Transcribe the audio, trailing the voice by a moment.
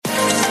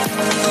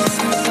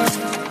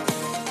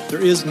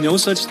There is no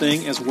such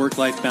thing as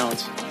work-life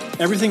balance.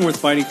 Everything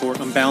worth fighting for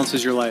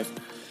unbalances your life.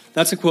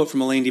 That's a quote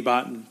from Elaine de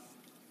Botton.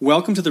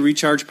 Welcome to the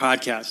Recharge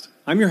Podcast.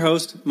 I'm your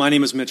host. My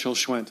name is Mitchell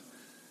Schwent.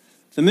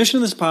 The mission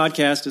of this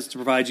podcast is to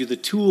provide you the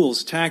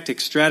tools,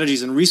 tactics,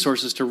 strategies, and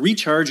resources to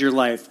recharge your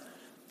life.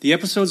 The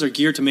episodes are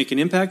geared to make an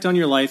impact on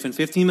your life in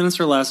 15 minutes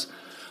or less,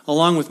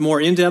 along with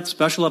more in-depth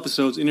special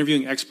episodes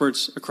interviewing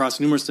experts across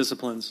numerous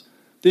disciplines.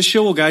 This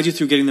show will guide you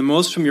through getting the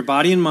most from your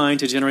body and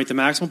mind to generate the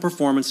maximum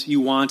performance you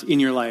want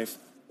in your life.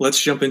 Let's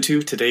jump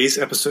into today's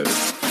episode.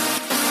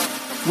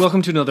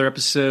 Welcome to another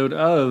episode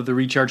of the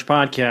Recharge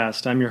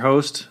Podcast. I'm your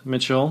host,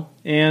 Mitchell,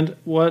 and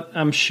what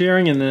I'm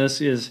sharing in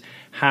this is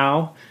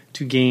how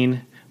to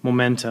gain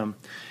momentum.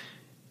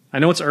 I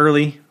know it's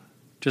early,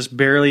 just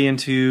barely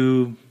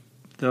into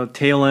the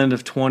tail end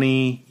of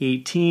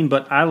 2018,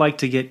 but I like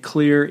to get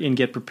clear and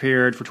get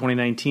prepared for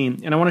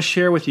 2019. And I want to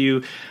share with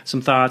you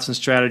some thoughts and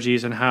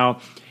strategies on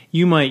how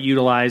you might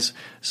utilize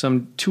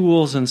some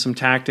tools and some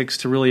tactics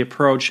to really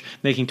approach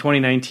making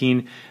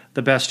 2019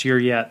 the best year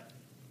yet.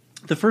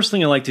 The first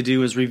thing I like to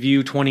do is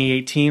review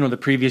 2018 or the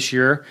previous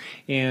year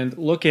and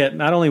look at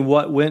not only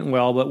what went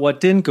well, but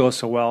what didn't go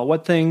so well.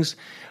 What things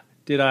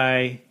did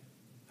I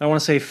don't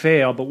want to say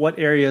fail, but what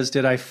areas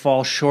did I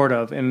fall short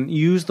of? And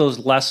use those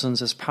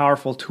lessons as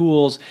powerful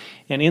tools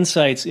and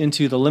insights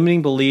into the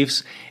limiting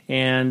beliefs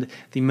and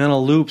the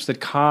mental loops that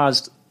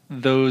caused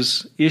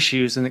those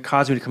issues and that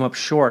caused me to come up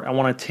short. I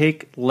want to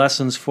take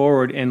lessons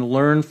forward and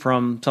learn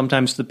from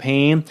sometimes the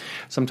pain,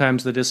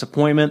 sometimes the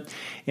disappointment,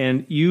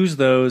 and use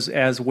those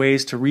as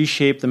ways to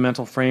reshape the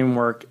mental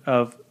framework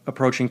of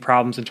approaching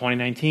problems in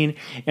 2019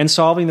 and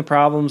solving the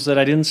problems that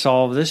I didn't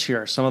solve this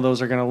year. Some of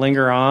those are going to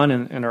linger on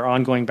and are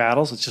ongoing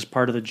battles. It's just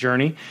part of the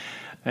journey,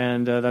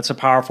 and that's a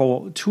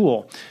powerful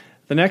tool.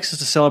 The next is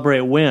to celebrate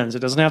wins. It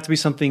doesn't have to be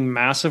something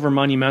massive or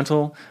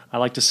monumental. I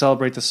like to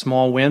celebrate the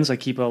small wins. I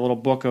keep a little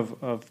book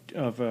of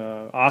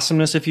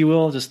awesomeness, if you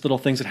will, just little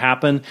things that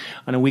happen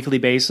on a weekly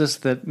basis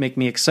that make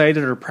me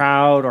excited or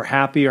proud or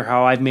happy, or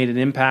how I've made an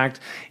impact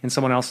in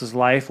someone else's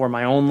life or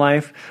my own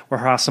life, or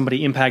how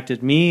somebody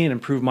impacted me and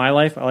improved my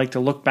life. I like to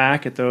look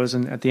back at those,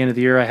 and at the end of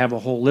the year, I have a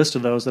whole list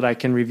of those that I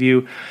can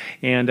review,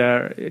 and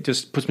it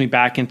just puts me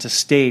back into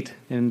state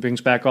and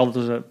brings back all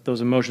of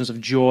those emotions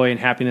of joy and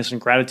happiness and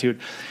gratitude.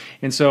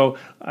 And so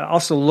I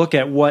also look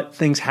at what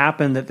things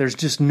happen that there's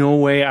just no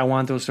way I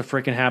want those to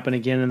frickin' happen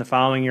again in the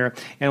following year.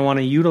 And I want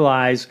to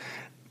utilize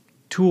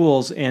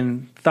tools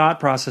and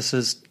thought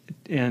processes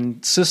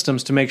and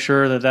systems to make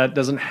sure that that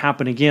doesn't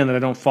happen again, that I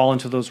don't fall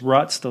into those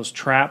ruts, those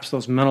traps,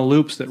 those mental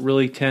loops that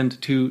really tend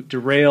to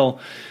derail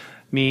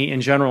me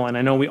in general. And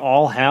I know we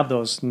all have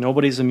those.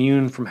 Nobody's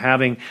immune from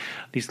having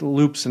these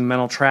loops and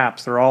mental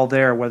traps. They're all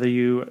there, whether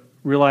you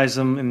realize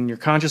them in your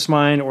conscious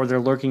mind or they're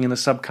lurking in the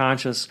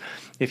subconscious.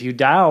 If you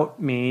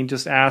doubt me,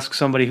 just ask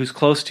somebody who's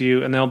close to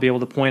you, and they'll be able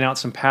to point out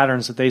some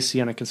patterns that they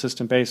see on a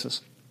consistent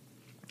basis.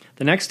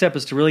 The next step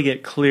is to really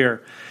get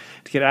clear,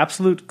 to get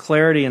absolute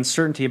clarity and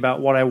certainty about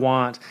what I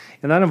want.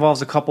 And that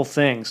involves a couple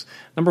things.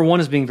 Number one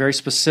is being very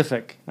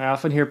specific. I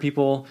often hear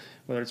people,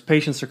 whether it's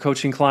patients or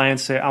coaching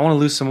clients, say, I want to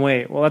lose some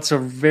weight. Well, that's a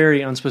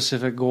very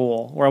unspecific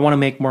goal. Or I want to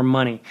make more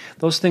money.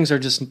 Those things are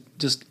just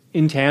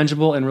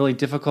intangible and really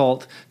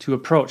difficult to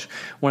approach.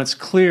 When it's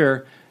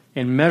clear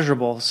and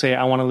measurable, say,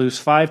 I want to lose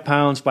 5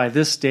 pounds by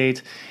this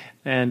date,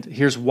 and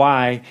here's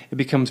why, it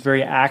becomes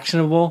very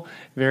actionable,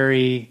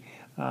 very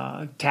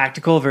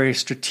tactical, very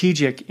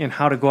strategic in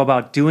how to go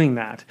about doing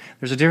that.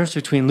 There's a difference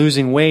between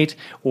losing weight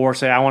or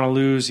say, I want to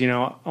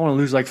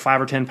lose like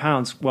 5 or 10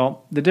 pounds.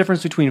 Well, the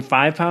difference between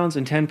 5 pounds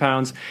and 10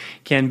 pounds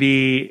can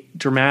be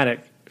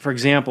dramatic. For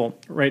example,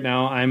 right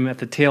now I'm at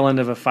the tail end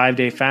of a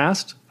 5-day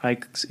fast. I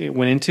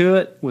went into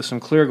it with some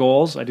clear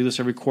goals. I do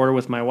this every quarter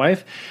with my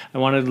wife. I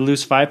wanted to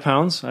lose 5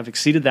 pounds. I've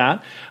exceeded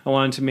that. I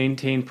wanted to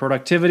maintain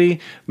productivity,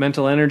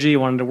 mental energy. I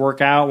wanted to work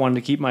out. I wanted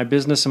to keep my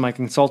business and my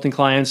consulting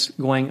clients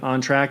going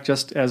on track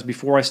just as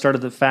before I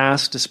started the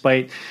fast,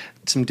 despite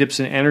some dips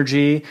in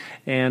energy.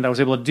 And I was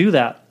able to do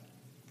that.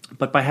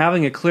 But by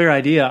having a clear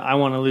idea, I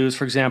want to lose,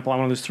 for example, I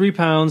want to lose 3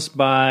 pounds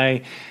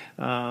by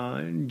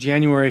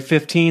January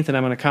 15th, and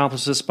I'm going to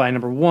accomplish this by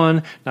number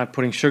 1, not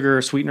putting sugar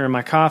or sweetener in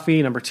my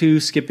coffee, number 2,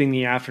 skipping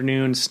the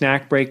afternoon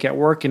snack break at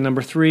work, and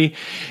number 3,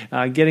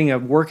 getting a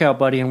workout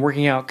buddy and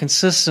working out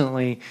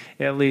consistently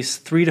at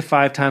least 3 to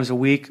 5 times a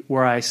week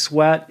where I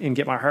sweat and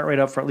get my heart rate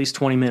up for at least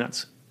 20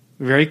 minutes.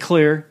 Very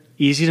clear,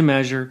 easy to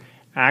measure,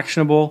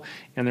 actionable,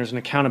 and there's an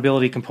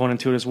accountability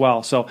component to it as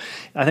well. So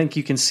I think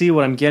you can see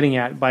what I'm getting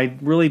at by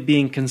really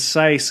being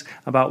concise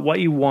about what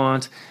you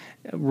want.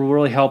 It will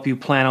really help you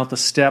plan out the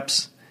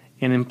steps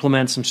and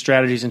implement some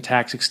strategies and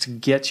tactics to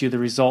get you the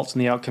results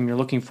and the outcome you're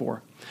looking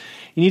for.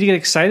 You need to get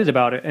excited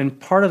about it, and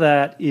part of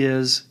that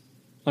is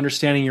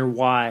understanding your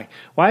why.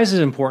 Why is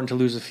it important to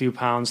lose a few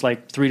pounds,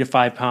 like 3 to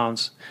 5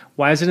 pounds?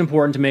 Why is it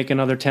important to make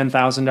another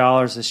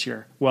 $10,000 this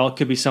year? Well, it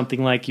could be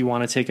something like you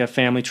want to take a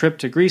family trip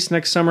to Greece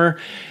next summer.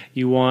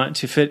 You want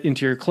to fit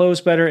into your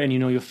clothes better, and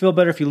you'll feel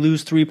better if you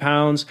lose 3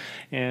 pounds,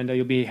 and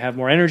you'll have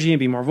more energy and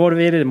be more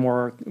motivated and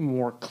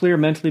more clear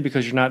mentally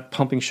because you're not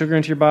pumping sugar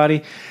into your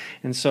body.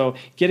 And so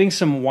getting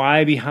some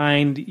why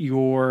behind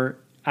your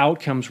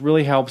outcomes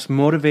really helps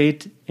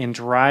motivate and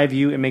drive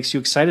you. It makes you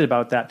excited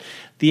about that.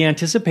 The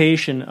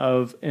anticipation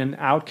of an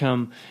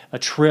outcome, a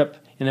trip,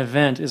 an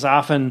event is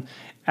often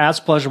as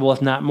pleasurable,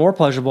 if not more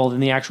pleasurable, than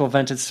the actual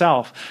event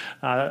itself.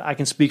 I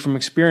can speak from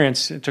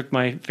experience. I took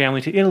my family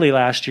to Italy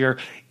last year,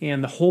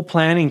 and the whole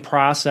planning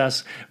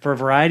process, for a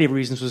variety of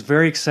reasons, was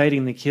very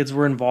exciting. The kids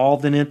were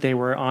involved in it. They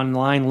were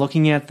online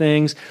looking at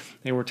things.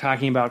 They were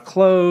talking about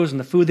clothes and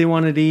the food they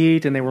wanted to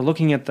eat, and they were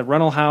looking at the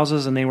rental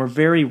houses, and they were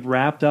very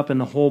wrapped up in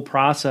the whole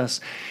process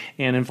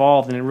and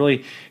involved. And it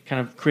really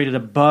kind of created a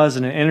buzz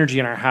and an energy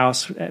in our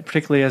house,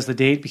 particularly as the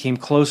date became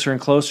closer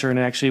and closer, and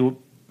it actually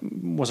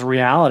was a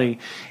reality.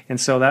 And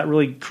so that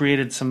really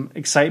created some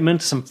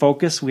excitement, some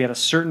focus. We had a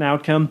certain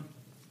outcome.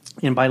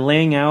 And by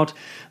laying out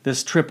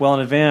this trip well in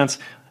advance,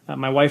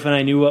 my wife and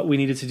I knew what we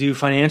needed to do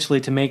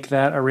financially to make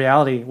that a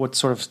reality. What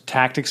sort of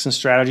tactics and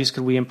strategies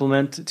could we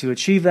implement to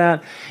achieve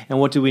that? And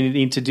what do we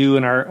need to do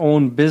in our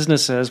own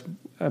businesses?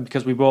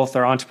 Because we both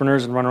are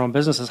entrepreneurs and run our own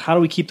businesses. How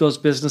do we keep those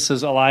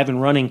businesses alive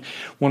and running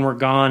when we're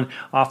gone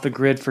off the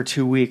grid for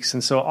 2 weeks?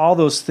 And so all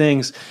those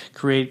things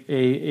create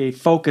a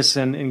focus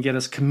and get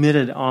us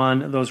committed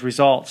on those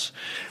results.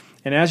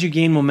 And as you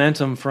gain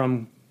momentum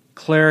from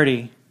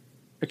clarity,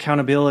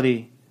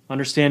 accountability,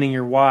 understanding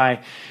your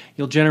why,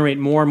 you'll generate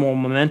more and more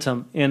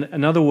momentum. And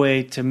another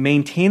way to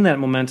maintain that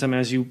momentum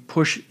as you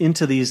push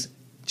into these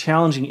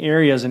challenging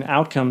areas and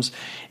outcomes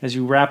as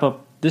you wrap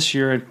up this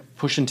year and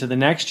push into the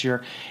next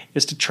year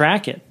is to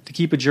track it, to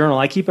keep a journal.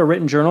 I keep a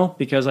written journal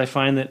because I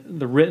find that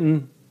the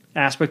written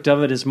aspect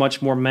of it is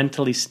much more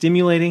mentally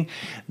stimulating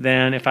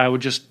than if I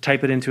would just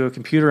type it into a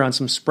computer on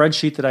some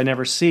spreadsheet that I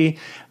never see.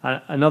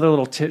 Another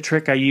little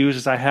trick I use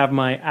is I have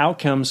my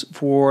outcomes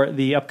for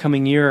the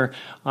upcoming year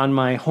on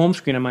my home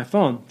screen on my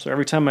phone. So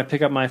every time I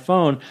pick up my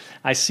phone,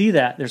 I see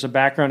that. There's a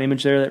background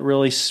image there that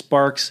really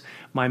sparks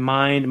my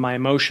mind, my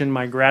emotion,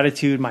 my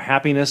gratitude, my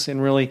happiness,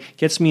 and really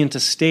gets me into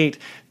state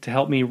to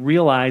help me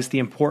realize the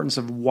importance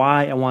of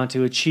why I want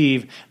to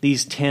achieve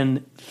these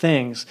 10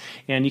 things.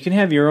 And you can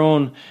have your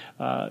own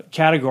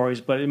categories,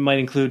 but it might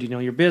include,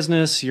 your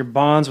business, your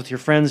bonds with your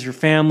friends, your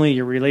family,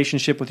 your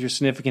relationship with your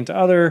significant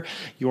other,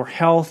 your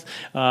health,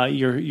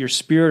 your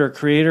spirit or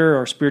creator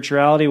or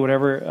spirituality,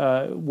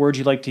 whatever word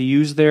you'd like to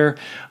use there,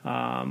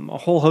 a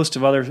whole host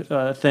of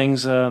other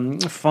things,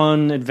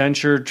 fun,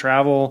 adventure,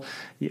 travel.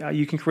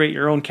 You can create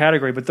your own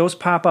category, but those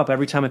pop up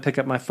every time I pick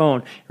up my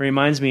phone. It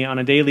reminds me on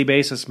a daily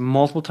basis,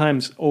 multiple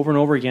times over and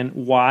over again,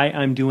 why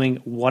I'm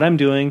doing what I'm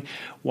doing,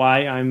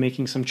 why I'm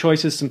making some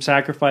choices, some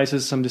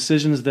sacrifices, some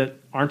decisions that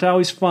aren't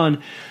always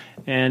fun,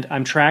 and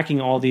I'm tracking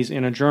all these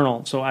in a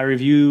journal. So I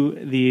review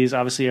these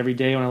obviously every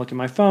day when I look at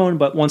my phone,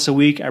 but once a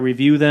week I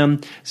review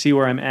them, see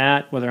where I'm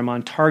at, whether I'm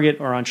on target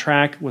or on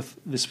track with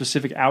the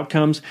specific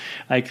outcomes.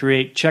 I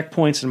create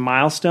checkpoints and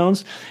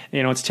milestones.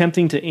 It's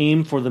tempting to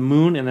aim for the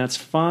moon, and that's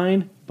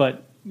fine,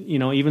 but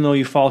even though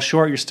you fall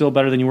short, you're still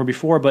better than you were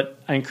before. But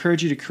I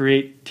encourage you to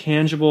create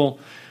tangible,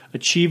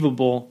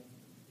 achievable,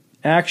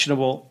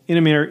 actionable,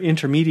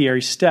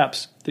 intermediary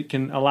steps that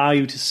can allow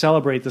you to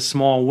celebrate the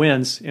small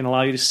wins and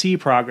allow you to see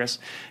progress.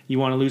 You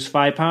want to lose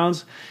 5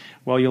 pounds?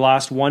 Well, you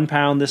lost 1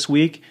 pound this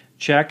week.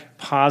 Check,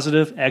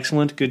 positive,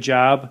 excellent, good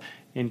job,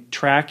 and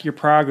track your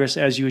progress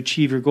as you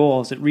achieve your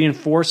goals. It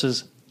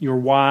reinforces your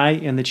why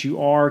and that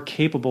you are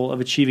capable of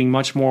achieving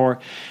much more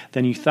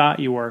than you thought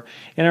you were.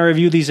 And I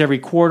review these every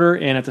quarter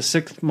and at the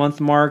 6th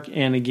month mark,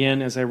 and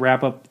again as I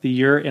wrap up the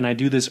year, and I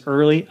do this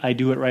early. I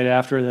do it right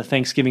after the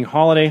Thanksgiving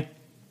holiday.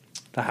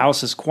 The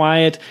house is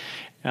quiet.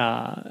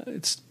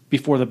 It's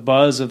before the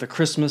buzz of the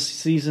Christmas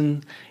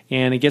season,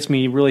 and it gets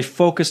me really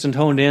focused and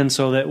honed in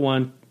so that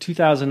when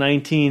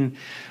 2019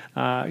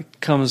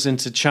 comes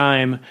into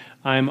chime,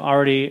 I'm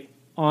already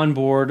on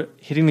board,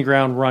 hitting the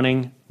ground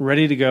running,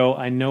 ready to go.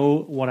 I know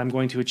what I'm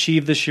going to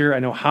achieve this year. I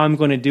know how I'm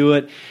going to do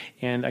it,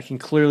 and I can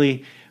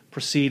clearly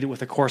proceed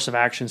with a course of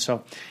action.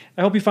 So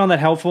I hope you found that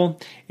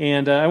helpful,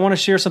 and I want to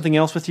share something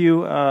else with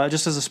you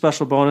just as a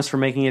special bonus for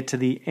making it to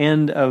the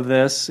end of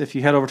this. If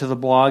you head over to the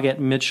blog at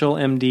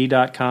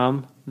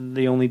mitchellmd.com,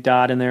 the only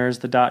dot in there is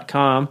the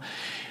 .com.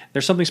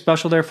 There's something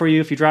special there for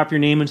you. If you drop your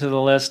name into the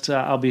list,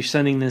 I'll be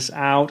sending this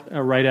out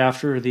right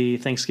after the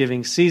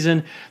Thanksgiving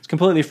season. It's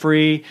completely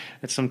free.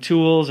 It's some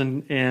tools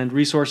and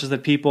resources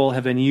that people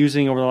have been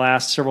using over the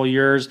last several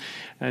years.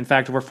 In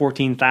fact, over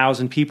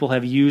 14,000 people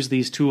have used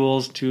these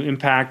tools to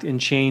impact and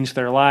change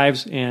their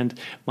lives. And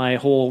my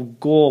whole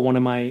goal, one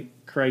of my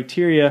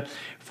criteria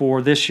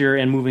for this year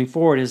and moving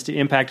forward is to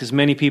impact as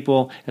many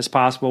people as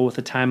possible with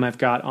the time I've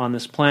got on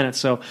this planet.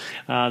 So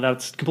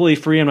that's completely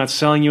free. I'm not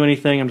selling you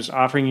anything. I'm just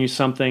offering you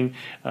something,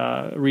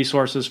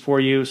 resources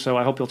for you. So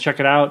I hope you'll check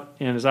it out.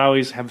 And as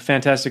always, have a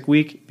fantastic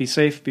week. Be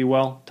safe, be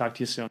well. Talk to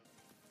you soon.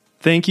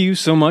 Thank you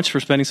so much for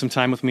spending some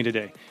time with me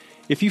today.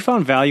 If you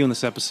found value in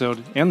this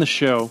episode and the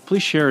show,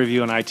 please share a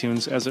review on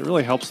iTunes, as it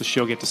really helps the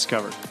show get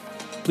discovered.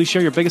 Please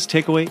share your biggest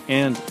takeaway,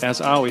 and as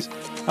always,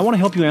 I want to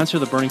help you answer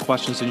the burning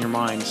questions in your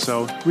mind,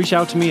 so reach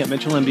out to me at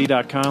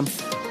mitchellmd.com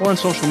or on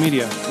social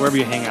media, wherever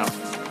you hang out.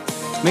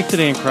 Make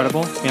today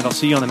incredible, and I'll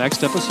see you on the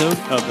next episode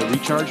of the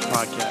Recharge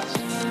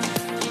Podcast.